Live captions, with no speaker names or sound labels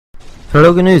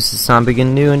Hello, good news. It's time to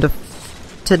begin new, and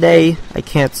today I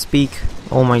can't speak.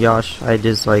 Oh my gosh, I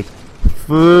just like.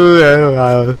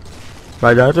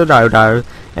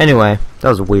 Anyway, that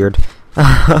was weird.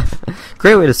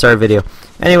 Great way to start a video.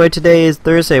 Anyway, today is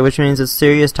Thursday, which means it's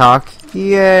serious talk.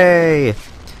 Yay!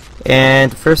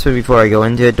 And first, before I go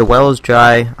into it, the well is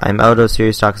dry. I'm out of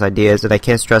serious talks ideas, and I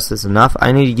can't stress this enough.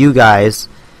 I need you guys.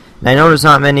 And I know there's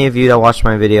not many of you that watch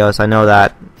my videos. I know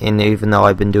that, and even though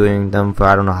I've been doing them for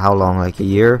I don't know how long, like a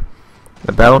year,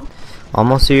 about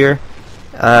almost a year.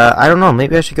 I don't know.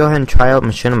 Maybe I should go ahead and try out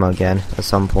Machinima again at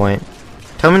some point.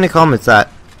 Tell me in the comments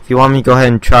that if you want me to go ahead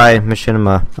and try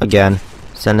Machinima again,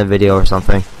 send a video or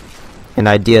something, and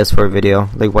ideas for a video,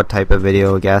 like what type of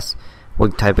video, I guess,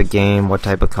 what type of game, what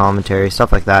type of commentary,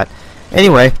 stuff like that.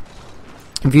 Anyway,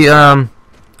 if you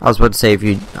I was about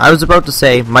to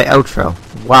say my outro.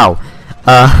 Wow.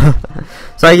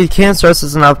 So I can't stress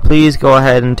this enough. Please go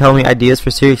ahead and tell me ideas for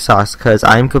Serious Talks, because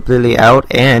I'm completely out,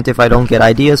 and if I don't get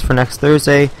ideas for next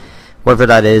Thursday, whether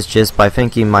that is just by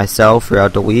thinking myself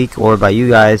throughout the week or by you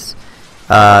guys,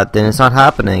 then it's not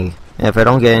happening. And if I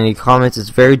don't get any comments, it's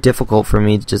very difficult for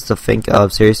me just to think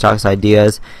of Serious Talks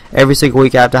ideas. Every single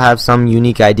week I have to have some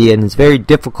unique idea, and it's very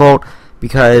difficult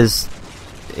because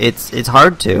it's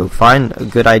hard to find a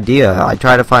good idea. I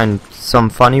try to find some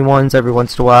funny ones every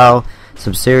once in a while,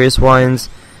 some serious ones,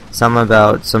 some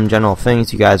about some general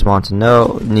things you guys want to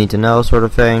know, need to know, sort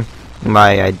of thing,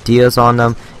 my ideas on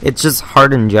them. It's just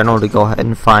hard in general to go ahead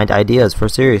and find ideas for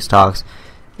Serious Talks.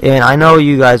 And I know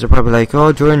you guys are probably like,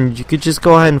 oh Jordan, you could just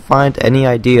go ahead and find any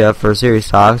idea for Serious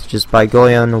Talks just by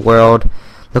going out in the world,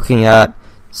 looking at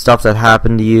stuff that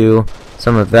happened to you,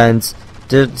 some events.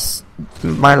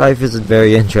 My life isn't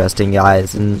very interesting,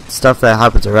 guys, and stuff that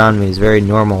happens around me is very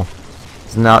normal.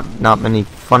 There's not many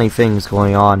funny things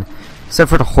going on, except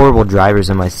for the horrible drivers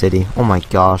in my city. Oh my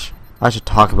gosh, I should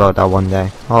talk about that one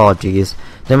day. Oh jeez,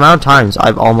 the amount of times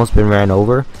I've almost been ran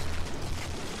over.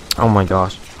 Oh my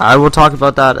gosh, I will talk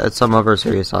about that at some other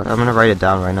Serious Talk. I'm gonna write it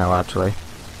down right now. Actually,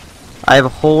 I have a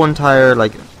whole entire,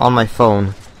 like, on my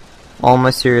phone, all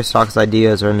my Serious Talks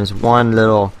ideas are in this one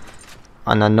little,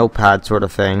 on a notepad sort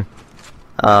of thing.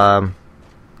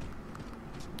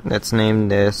 Let's name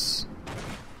this,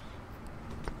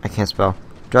 I can't spell,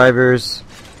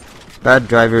 bad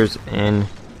drivers in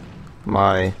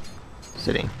my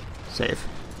city. Save.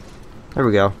 There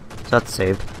we go. So that's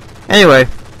saved. Anyway,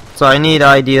 so I need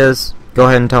ideas. Go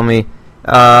ahead and tell me.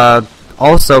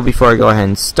 Also, before I go ahead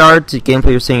and start the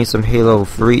gameplay, you're seeing some Halo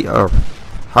 3, or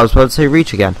I was about to say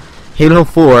Reach again. Halo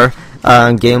 4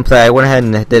 gameplay. I went ahead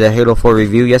and did a Halo 4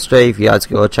 review yesterday. If you guys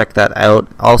go check that out.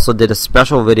 Also did a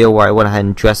special video where I went ahead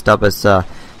and dressed up as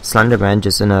Slenderman,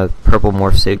 just in a purple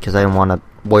morph suit because I didn't want to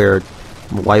wear a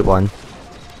white one.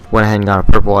 Went ahead and got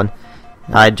a purple one.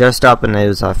 I dressed up and it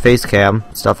was a face cam,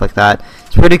 stuff like that.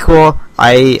 It's pretty cool.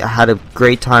 I had a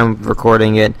great time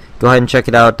recording it. Go ahead and check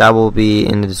it out. That will be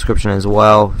in the description as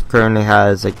well. Currently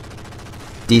has a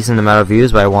decent amount of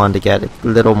views, but I wanted to get a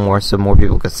little more so more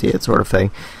people could see it, sort of thing.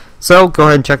 So go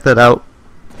ahead and check that out.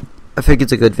 I think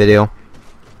it's a good video.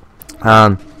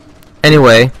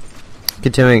 Anyway,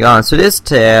 continuing on. So this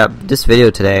video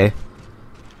today,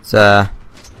 it's about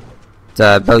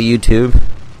YouTube.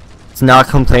 It's not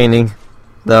complaining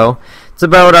though. It's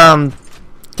about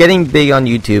getting big on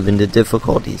YouTube and the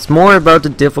difficulties. More about the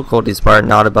difficulties part,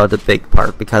 not about the big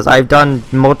part, because I've done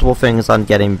multiple things on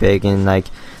getting big and like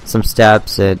some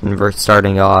steps and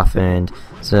starting off and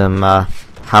some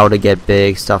how to get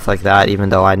big, stuff like that, even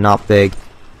though I'm not big.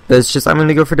 But it's just I'm going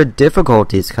to go for the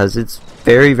difficulties because it's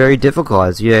very, very difficult,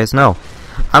 as you guys know.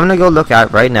 I'm going to go look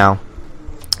at right now,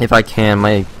 if I can.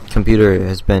 My computer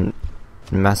has been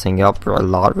messing up a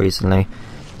lot recently.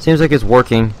 Seems like it's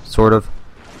working, sort of.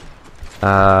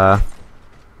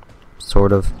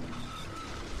 Sort of.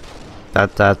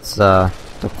 That's the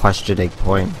questioning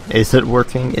point. Is it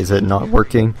working? Is it not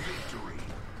working?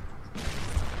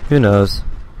 Who knows?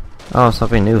 Oh,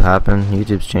 something new happened.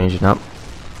 YouTube's changing up.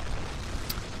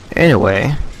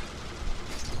 Anyway.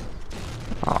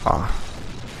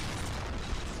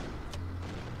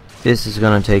 This is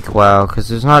gonna take a while because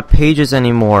there's not pages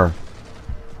anymore.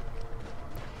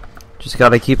 Just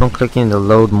gotta keep on clicking the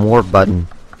load more button.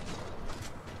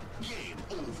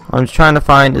 I'm just trying to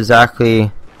find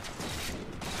exactly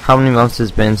how many months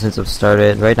it's been since I've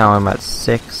started. Right now I'm at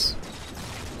 6,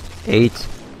 8,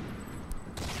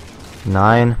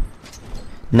 9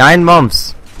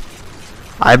 months.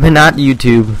 I've been at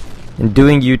YouTube and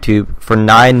doing YouTube for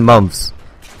 9 months.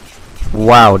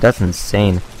 Wow, that's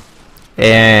insane.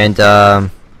 And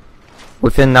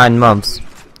within 9 months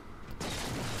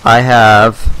I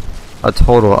have a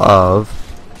total of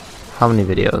How many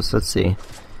videos? Let's see.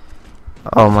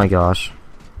 Oh my gosh.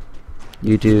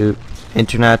 YouTube,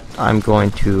 internet, I'm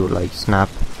going to like snap.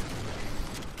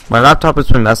 My laptop has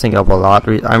been messing up a lot.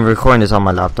 I'm recording this on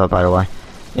my laptop, by the way.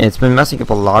 And it's been messing up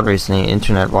a lot recently,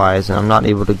 internet-wise, and I'm not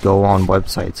able to go on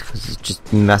websites because it's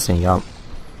just messing up.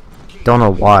 Don't know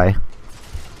why.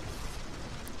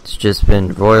 It's just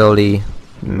been royally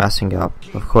messing up.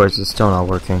 Of course, it's still not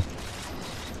working.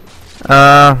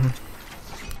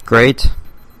 Great.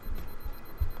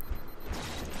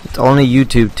 It's only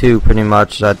YouTube too, pretty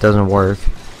much, that doesn't work.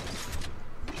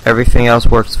 Everything else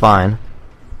works fine.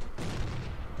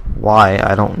 Why?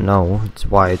 I don't know. It's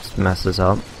why it messes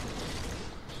up.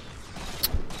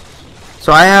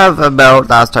 So I have about,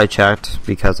 last I checked,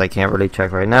 because I can't really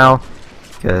check right now,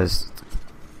 because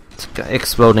it's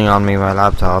exploding on me, my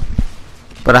laptop.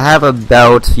 But I have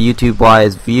about,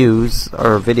 YouTube-wise views,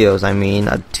 or videos, I mean,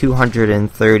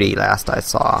 230 last I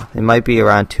saw. It might be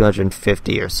around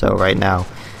 250 or so right now,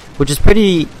 which is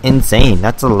pretty insane.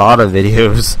 That's a lot of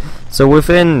videos. So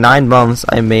within 9 months,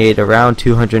 I made around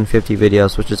 250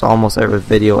 videos, which is almost every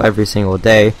video every single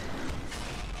day,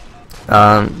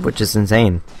 which is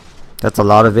insane. That's a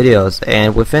lot of videos.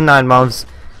 And within 9 months,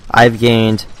 I've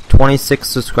gained 26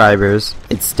 subscribers.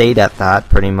 It stayed at that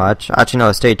pretty much. Actually, no,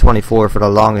 it stayed 24 for the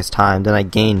longest time. Then I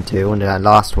gained 2, and then I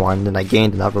lost 1. Then I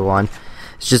gained another 1.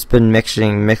 It's just been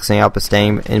mixing up and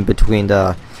staying in between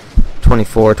the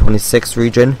 24, 26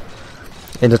 region.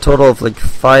 In a total of like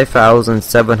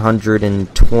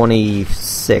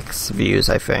 5,726 views,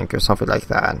 I think, or something like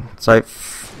that. So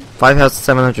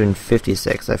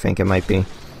 5,756, I think it might be.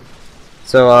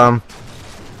 So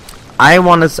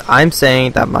I'm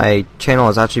saying that my channel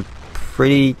is actually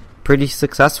pretty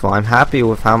successful. I'm happy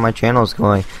with how my channel is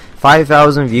going.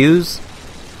 5,000 views,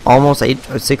 almost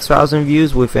 8 or 6,000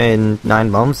 views within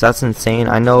 9 months. That's insane.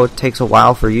 I know it takes a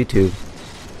while for YouTube,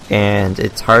 and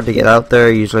it's hard to get out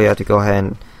there. Usually you have to go ahead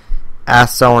and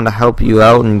ask someone to help you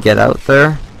out and get out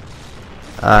there,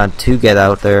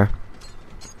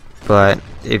 but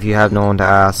if you have no one to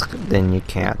ask, then you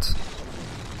can't.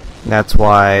 That's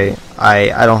why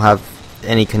I don't have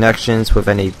any connections with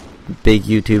any big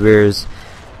YouTubers,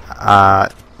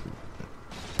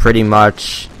 pretty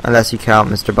much, unless you count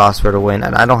Mr. Boss for the win,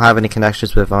 and I don't have any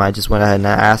connections with him. I just went ahead and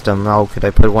asked him, oh, could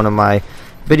I put one of my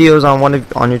videos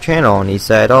on your channel? And he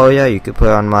said, oh yeah, you could put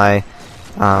on my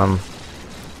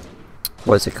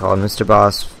what's it called, Mr.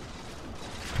 Boss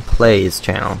Plays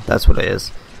channel. That's what it is.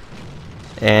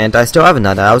 And I still haven't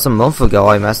done that. That was a month ago.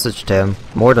 I messaged him,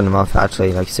 more than a month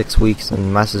actually, like 6 weeks,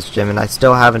 and messaged him, and I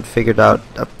still haven't figured out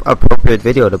an appropriate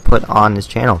video to put on his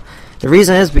channel. The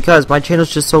reason is because my channel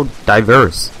is just so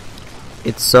diverse.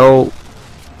 It's so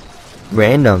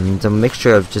random. It's a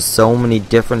mixture of just so many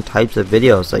different types of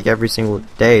videos. Like every single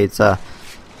day, it's a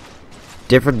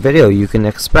different video you can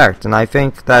expect, and I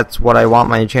think that's what I want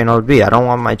my channel to be. I don't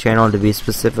want my channel to be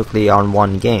specifically on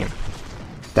one game.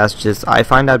 That's just, I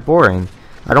find that boring.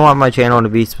 I don't want my channel to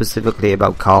be specifically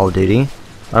about Call of Duty.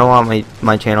 I don't want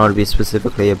my channel to be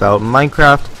specifically about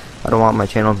Minecraft. I don't want my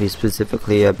channel to be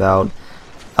specifically about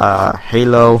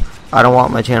Halo. I don't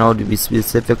want my channel to be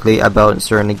specifically about a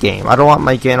certain game. I don't want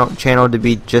my channel to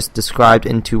be just described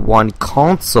into one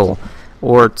console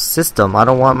or system. I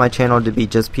don't want my channel to be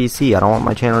just PC. I don't want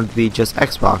my channel to be just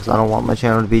Xbox. I don't want my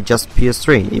channel to be just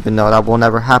PS3, even though that will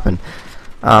never happen.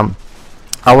 I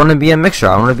want to be a mixture.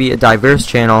 I want to be a diverse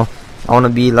channel. I want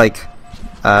to be like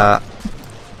a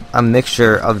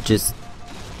mixture of just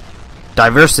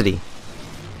diversity.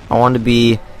 I want to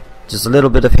be just a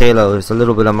little bit of Halo, just a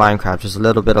little bit of Minecraft, just a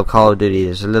little bit of Call of Duty,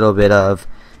 just a little bit of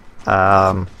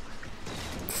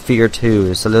Fear 2,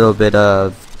 just a little bit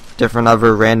of different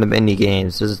other random indie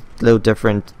games, just a little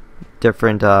different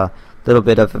little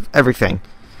bit of everything.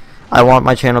 I want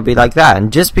my channel to be like that,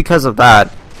 and just because of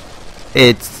that,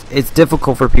 it's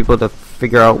difficult for people to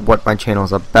figure out what my channel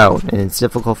is about, and it's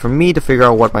difficult for me to figure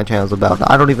out what my channel is about.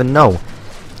 I don't even know,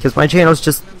 because my channel is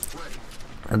just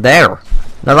there.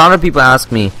 And a lot of people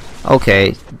ask me,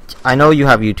 okay, I know you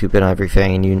have YouTube and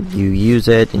everything, and you use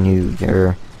it, and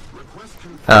you're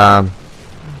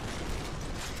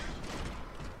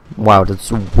wow, that's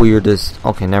the weirdest.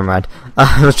 Okay, never mind.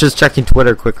 I was just checking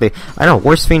Twitter quickly. I know,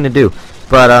 worst thing to do,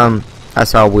 but I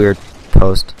saw a weird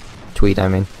tweet. I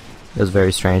mean, it was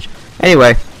very strange.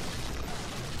 Anyway,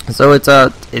 so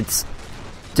it's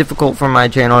difficult for my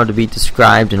channel to be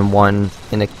described in a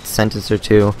sentence or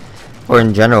two, or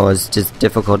in general. It's just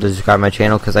difficult to describe my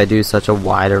channel because I do such a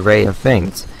wide array of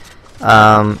things.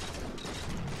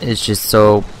 It's just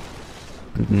so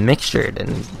mixtured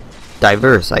and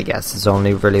diverse, I guess is the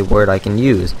only really word I can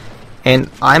use. And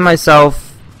I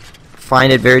myself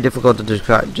find it very difficult to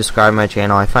describe my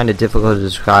channel. I find it difficult to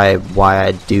describe why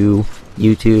I do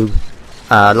YouTube.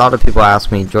 A lot of people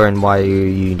ask me, Jordan, why are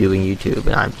you doing YouTube?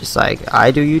 And I'm just like,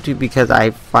 I do YouTube because I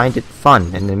find it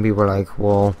fun. And then people are like,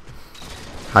 well,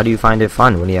 how do you find it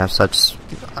fun when you have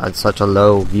such a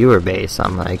low viewer base?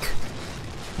 I'm like,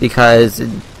 because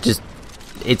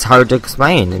it's hard to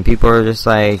explain, and people are just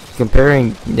like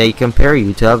they compare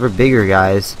you to other bigger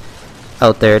guys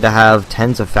out there that have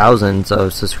tens of thousands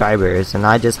of subscribers, and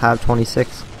I just have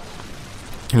 26.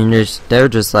 And they're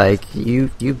just like,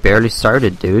 you barely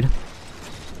started, dude.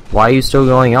 Why are you still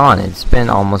going on? It's been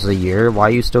almost a year. Why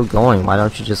are you still going? Why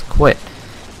don't you just quit?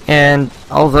 And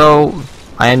although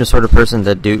I am the sort of person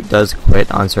that does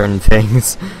quit on certain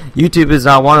things, YouTube is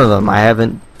not one of them. I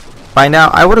haven't. By now,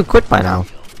 I would have quit by now.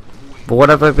 But what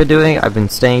have I been doing? I've been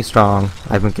staying strong.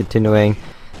 I've been continuing.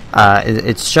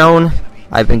 It's shown.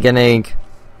 I've been getting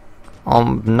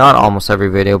not almost every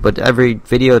video, but every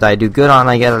video that I do good on,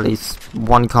 I get at least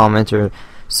one comment or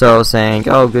so saying,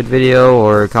 oh, good video,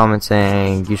 or a comment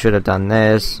saying you should have done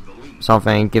this,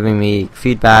 something, giving me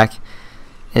feedback.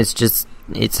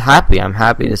 It's happy. I'm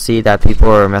happy to see that people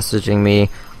are messaging me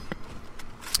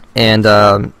and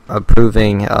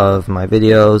approving of my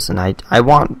videos, and I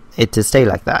want it to stay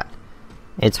like that.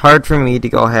 It's hard for me to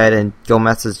go ahead and go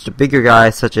message the bigger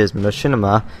guys such as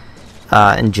Machinima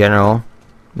in general,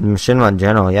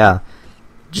 yeah,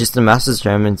 just to message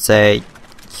them and say,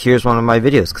 here's one of my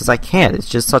videos, because I can't. It's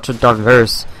just such a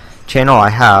diverse channel I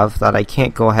have that I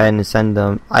can't go ahead and send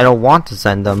them. I don't want to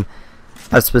send them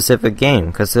a specific game,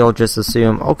 because they'll just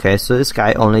assume, okay, so this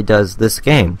guy only does this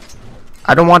game.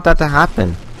 I don't want that to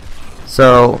happen.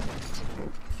 So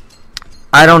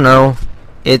I don't know.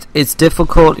 It's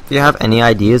difficult. If you have any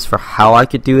ideas for how I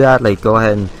could do that, like, go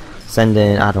ahead and send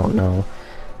in, I don't know,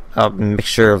 a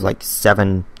mixture of like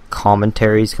 7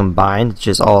 commentaries combined,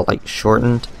 just all like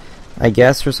shortened, I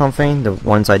guess, or something. The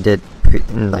ones I did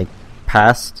in like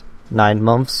past 9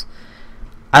 months.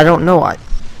 I don't know.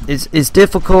 It's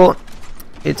difficult.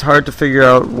 It's hard to figure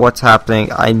out what's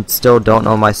happening. I still don't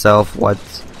know myself what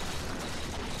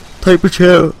type of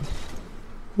channel.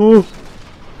 Oh,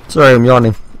 sorry, I'm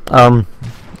yawning.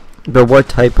 But what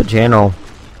type of channel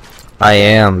I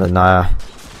am, and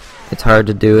it's hard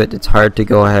to do it. It's hard to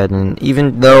go ahead, and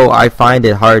even though I find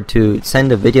it hard to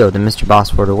send a video to Mr.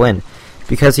 Boss for the win,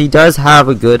 because he does have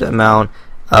a good amount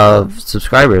of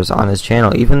subscribers on his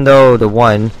channel, even though the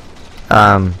one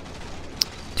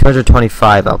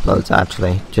 225 uploads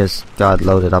actually just got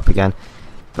loaded up again.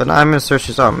 But I'm gonna search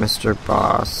this out. Mr.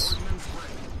 Boss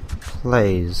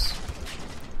plays.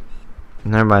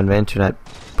 Never mind, my internet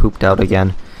pooped out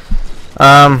again.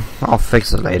 I'll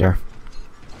fix it later.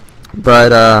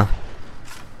 But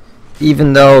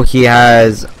even though he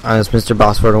has his Mr.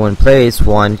 Boss for the Win plays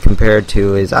one compared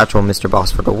to his actual Mr.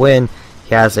 Boss for the Win,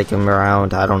 he has like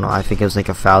around, I don't know, I think it was like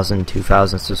 1,000,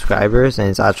 2,000 subscribers, and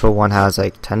his actual one has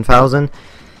like 10,000.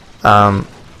 I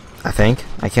think,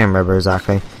 I can't remember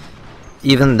exactly.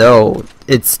 Even though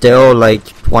it's still like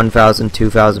 1,000,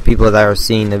 2,000 people that are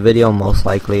seeing the video, most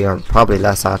likely, or probably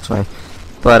less actually.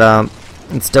 But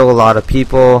it's still a lot of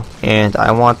people, and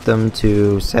I want them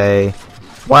to say,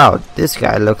 wow, this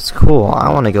guy looks cool, I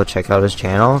want to go check out his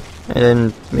channel, and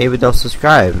then maybe they'll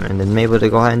subscribe, and then maybe they'll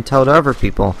go ahead and tell to other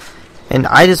people. And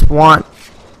I just want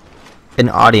an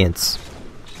audience.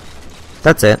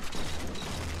 That's it.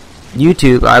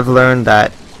 YouTube, I've learned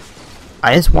that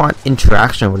I just want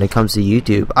interaction when it comes to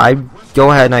YouTube. I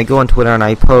go ahead and I go on Twitter and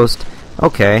I post,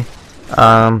 okay,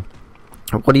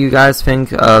 what do you guys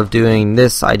think of doing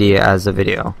this idea as a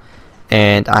video?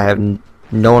 And I have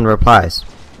no one replies.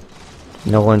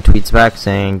 No one tweets back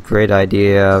saying, great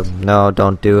idea, no,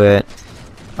 don't do it.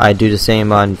 I do the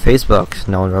same on Facebook,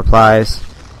 no one replies.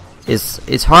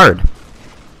 It's hard.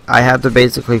 I have to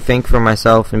basically think for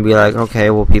myself and be like, okay,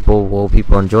 will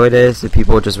people enjoy this? If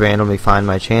people just randomly find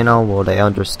my channel, will they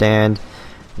understand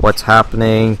what's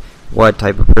happening, what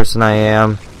type of person I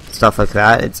am, stuff like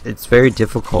that? It's very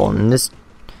difficult, and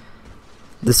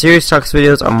the Serious Talks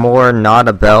videos are more not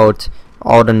about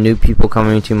all the new people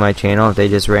coming to my channel if they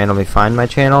just randomly find my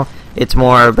channel. It's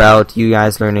more about you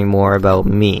guys learning more about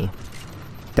me.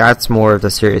 That's more of the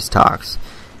Serious Talks.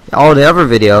 All the other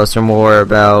videos are more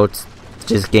about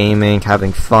just gaming,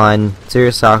 having fun.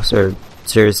 Serious Talks are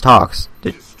serious talks.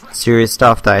 The serious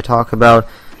stuff that I talk about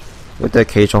with the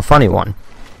occasional funny one.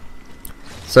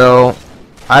 So,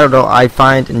 I don't know, I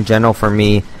find in general for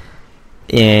me,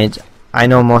 and I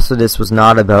know most of this was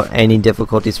not about any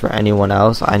difficulties for anyone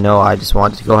else. I know I just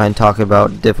wanted to go ahead and talk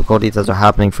about difficulties that are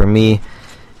happening for me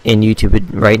in YouTube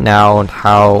right now and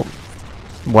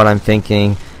what I'm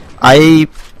thinking. I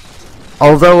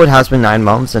although it has been 9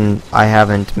 months and I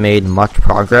haven't made much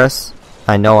progress,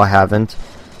 I know I haven't,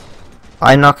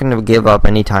 I'm not going to give up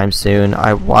anytime soon.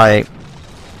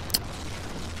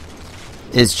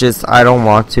 It's just, I don't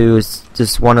want to. It's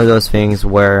just one of those things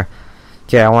where,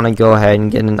 okay, I want to go ahead and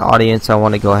get an audience. I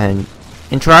want to go ahead and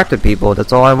interact with people.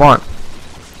 That's all I want.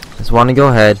 I just want to go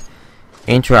ahead,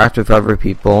 interact with other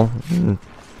people, and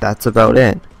that's about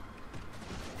it.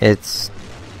 It's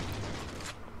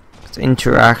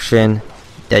interaction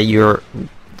that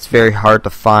it's very hard to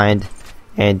find,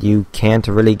 and you can't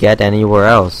really get anywhere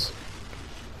else.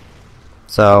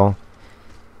 So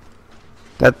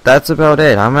that's about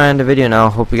it. I'm gonna end the video now.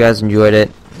 Hope you guys enjoyed it.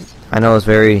 I know it's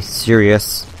very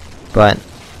serious, but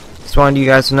just wanted you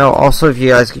guys to know. Also, if you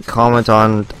guys could comment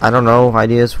on, I don't know,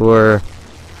 ideas for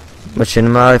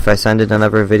Machinima, if I send it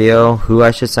another video, who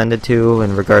I should send it to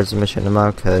in regards to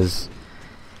Machinima, because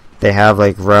they have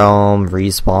like Realm,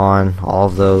 Respawn, all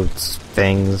of those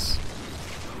things,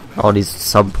 all these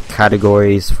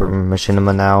subcategories for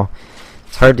Machinima now.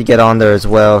 It's hard to get on there as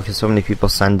well because so many people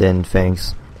send in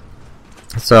things.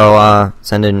 So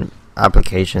send in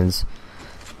applications,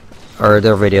 or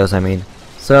their videos I mean.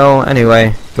 So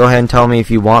anyway, go ahead and tell me if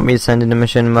you want me to send in to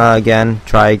Machinima again,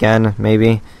 try again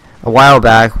maybe. A while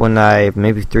back, when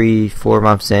maybe 3-4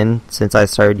 months in since I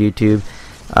started YouTube,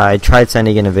 I tried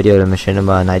sending in a video to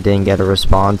Machinima and I didn't get a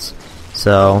response.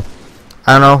 So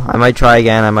I don't know, I might try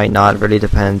again, I might not. It really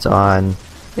depends on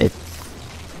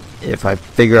if I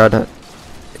figure out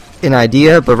an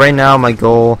idea. But right now my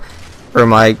goal, or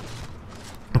my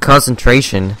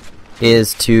concentration,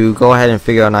 is to go ahead and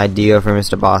figure out an idea for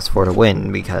Mr. Boss 4 to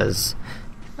win, because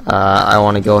I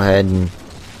want to go ahead and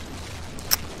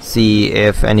see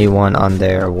if anyone on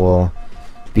there will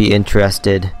be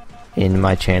interested in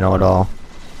my channel at all.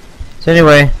 So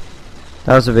anyway,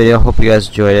 that was the video. Hope you guys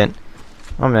enjoyed it.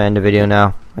 I'm gonna end the video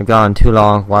now. I've gone too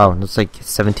long. Wow, it's like a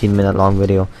 17-minute long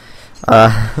video.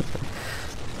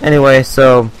 Anyway,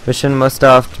 so Machinima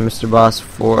stuff, Mr. Boss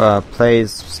 4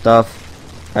 plays stuff,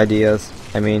 ideas,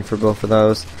 I mean, for both of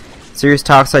those. Serious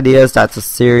talks ideas, that's a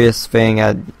serious thing.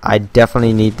 I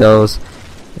definitely need those.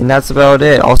 And that's about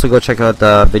it. Also, go check out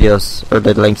the videos, or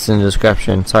the links in the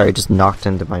description. Sorry, I just knocked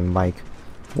into my mic.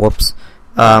 Whoops.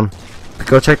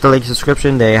 Go check the link in the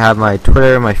description. They have my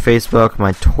Twitter, my Facebook,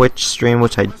 my Twitch stream,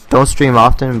 which I don't stream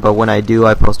often, but when I do,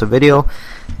 I post a video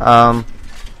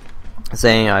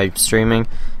saying I'm streaming,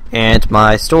 and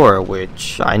my store,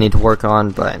 which I need to work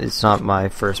on, but it's not my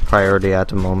first priority at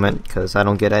the moment because I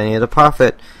don't get any of the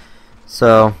profit.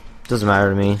 So it doesn't matter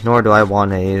to me, nor do I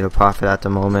want any of the profit at the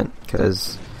moment,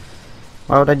 because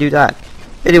why would I do that?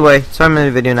 Anyway, so I'm in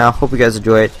the video now. Hope you guys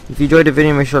enjoy it. If you enjoyed the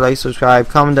video, make sure to like, subscribe,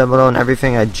 comment down below on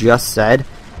everything I just said,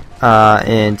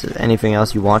 and anything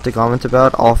else you want to comment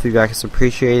about. All feedback is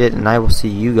appreciated, and I will see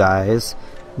you guys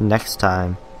next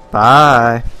time.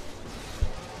 Bye.